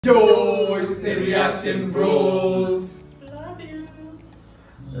Yo, it's the reaction bros. Love you.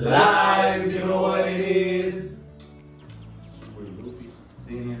 Live, you know what it is.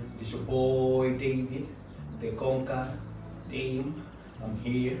 It's your boy David, the Conquer Dame. I'm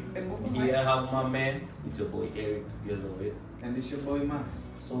here. Here I have my man. It's your boy Eric. You guys know it. And it's your boy man.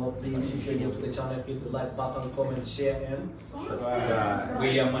 So please, if you're new to the channel, hit the like button, comment, share, and Subscribe.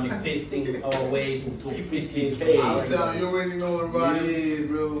 we are manifesting our way to 50K. I'll tell you already know what about it,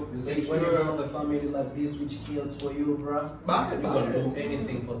 bro. You see, when you have a family like this which kills for you, bro, Bye, you can do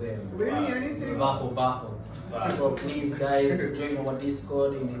anything for them. Really, anything? Baho. So please, guys, join our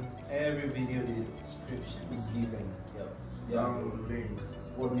Discord. In every video, the description is given. Download the link.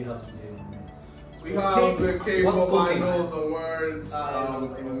 What do we have today, man? We have the What's K-pop cooking? idols awards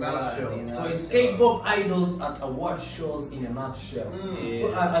in a nutshell. So it's K-pop idols at award shows in a nutshell.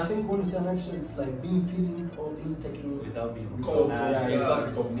 So I think when you say nutshell, it's like being filmed or being taken without being Cold. without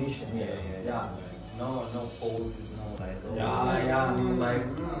recognition. Yeah. No poses, no like. Like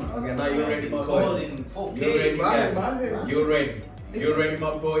okay, now you ready, my Call boy? in 4K. You ready, guys? Bye. You ready? You ready,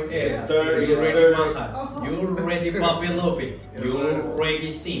 my boy? Yes, sir. You yes, ready, sir. Maha? You ready, Papi Lopi? Yes, You sir.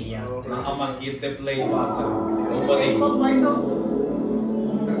 ready, Senior? Okay. Now I'ma hit the play button. It's Over there. K-pop idols.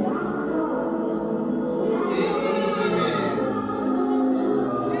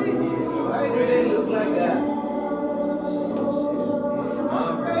 Why do they look like that?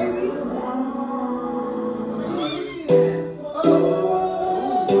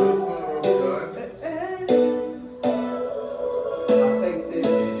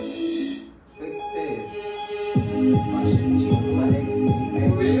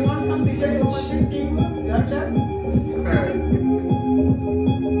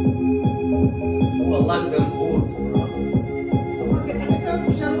 Oh, I like them boots, bro.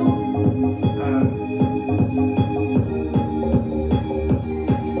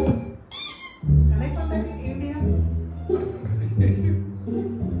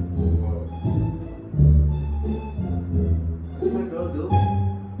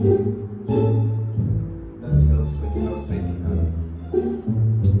 That helps when you have sweaty hands.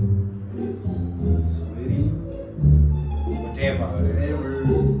 Sweaty. Whatever.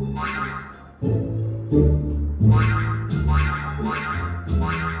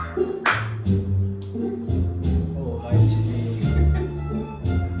 Oh, hi, Jimmy.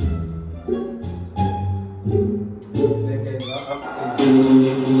 Then guys,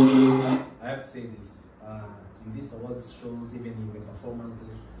 I have to say this. In these awards shows, even in the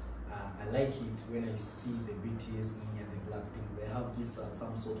performances, I like it when I see the BTS and the Blackpink. They have this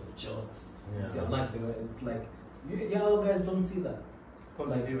some sort of jokes. Yeah. See, I like it's like you guys don't see that.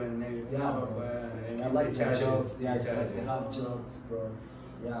 Positive and negative. Yeah, I like the jokes. Yeah, it's like they have jokes, bro.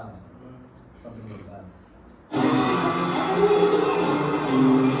 Yeah, something like that.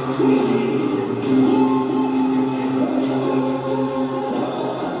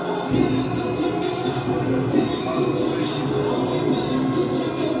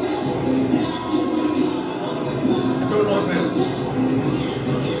 I don't know them.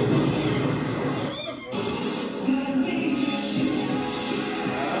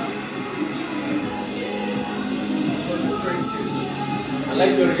 I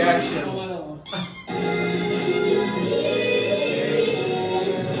like your reaction.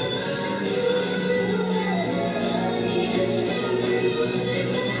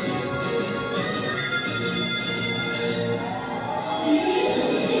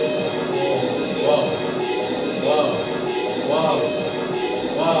 Wow.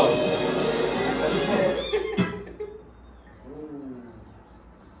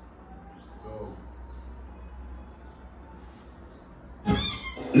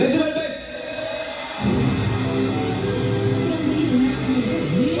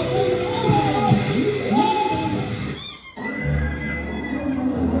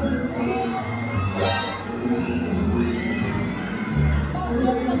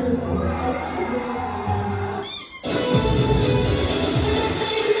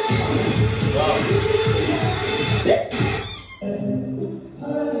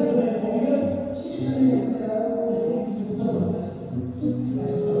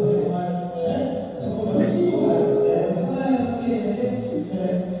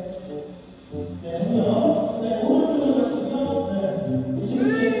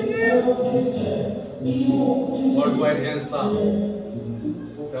 Worldwide handsome.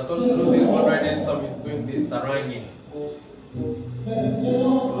 They are told to do this. Worldwide handsome is doing this sarangi.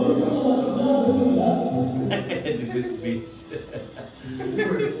 It's this bitch.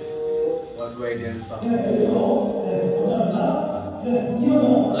 Worldwide handsome.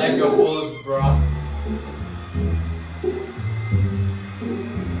 I like your pose, bro.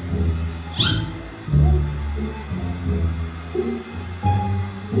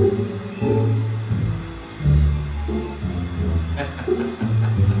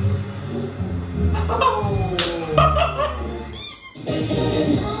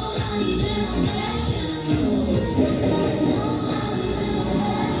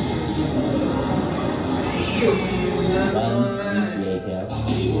 Damn,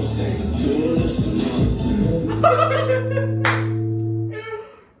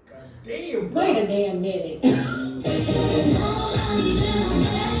 Wait a damn minute.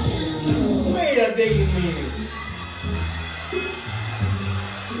 wait a damn minute.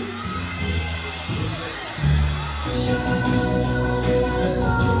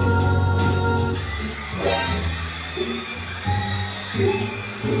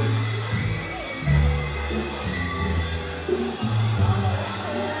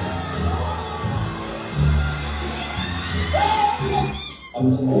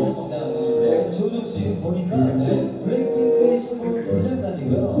 조정씨 보니까 블랙핑크의 신곡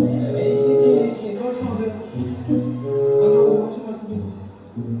분장단이고요. NCT의 신곡 말씀하세요. 마지막으로 하신 말씀이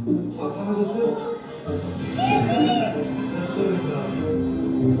다 하셨어요?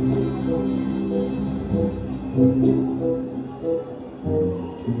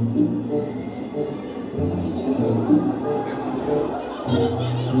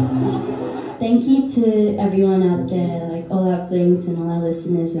 Thank you to everyone out there, like all our blinks and all our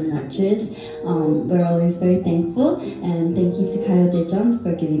listeners and watchers. We're always very thankful, and thank you to Kyle Dejon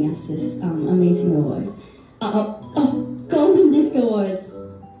for giving us this amazing award. Golden Disc Awards.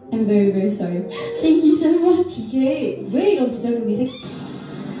 I'm very, very sorry. Thank you so much. 이게 왜 이런 부작용이 생?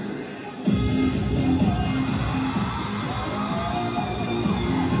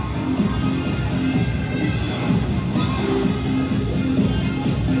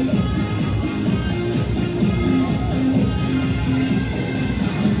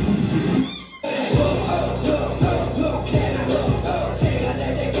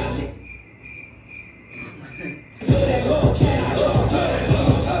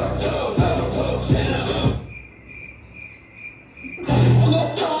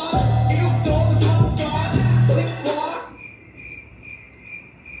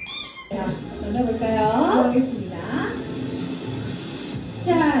 만나볼까요? 보겠습니다.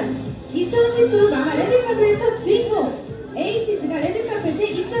 자, 2019 마마 레드카펫 첫 주인공 에이티즈가 레드카펫에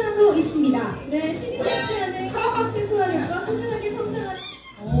입장하고 있습니다. 네, 신이 탑재하는 KPOP 소화력과 꾸준하게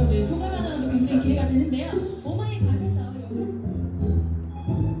성장하는 네, 소감만으로도 굉장히 기대가 되는데요. 오마이 갓에서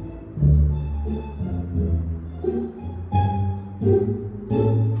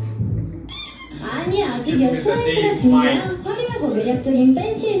아니, 아직 연습생이라 중요한 화려하고 매력적인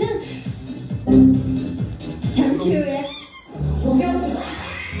팬시는 잠시 후에 도겸 씨.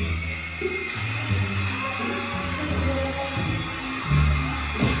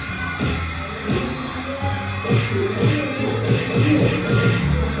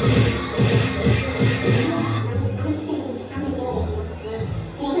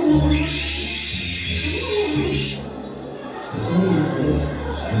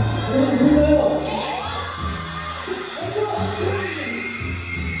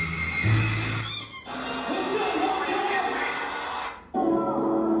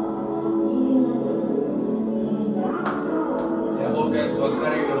 Guys were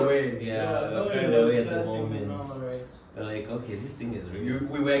carried away. Yeah, we were carried away at the moment. We're like, okay, this thing is real.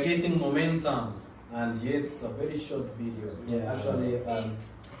 We were getting momentum, and yet it's a very short video. Yeah. Actually,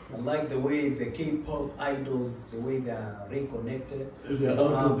 I like the way the K-pop idols, the way they are reconnected. They're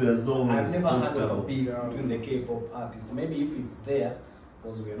out of their zone. I've never heard of a comfortable. beef between the K-pop artists. Maybe if it's there,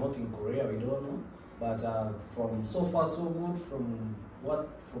 because we're not in Korea, we don't know. But from so far so good, from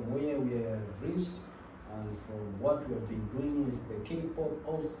where we have reached, and from what we have been doing with the K-pop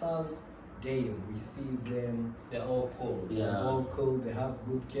All Stars, we see them. They're all cool. They're Yeah. all cool. They have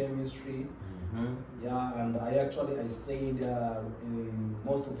good chemistry. Yeah, and I said in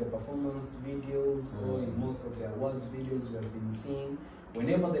most of the performance videos or in most of the awards videos we have been seeing,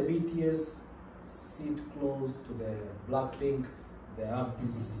 whenever the BTS sit close to the Blackpink, they have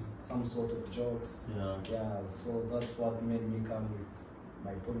some sort of jokes. Yeah, so that's what made me come with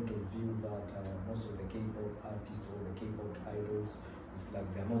my point of view that most of the K-pop artists or the K-pop idols, it's like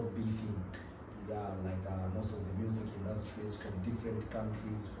they're not beefing. Yeah, like most of the music industries from different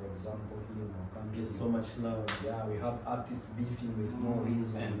countries, for example, here in our country. There's so much love. Yeah, we have artists beefing with no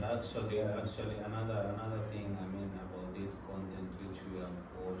reason. And actually, another thing, I mean, about this content which we have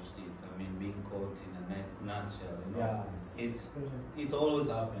watched it, I mean, being caught in a nutshell, you know, Yeah, it's always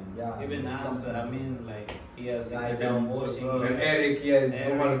happened. Yeah, Even it's us, something. I mean, like, here sitting Yeah, down even watching when it. Eric here is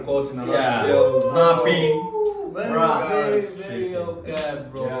normally caught in a Yeah. nutshell, napping. Very okay,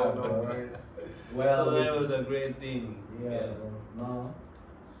 bro. Yeah, bro. Well, so that was a great thing. yeah, bro. No.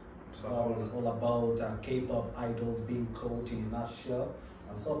 So that was all about K-pop idols being caught in a nutshell.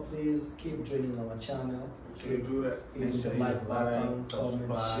 And so please keep joining our channel. Okay, do that. Hit the like button, comment,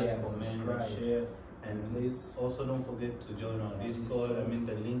 share, and subscribe. share. And please also don't forget to join our Discord. I mean,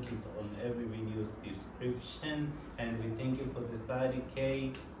 the link is on every video's description. And we thank you for the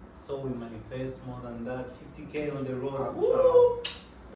 30K. So we manifest more than that. 50K on the road. Woo!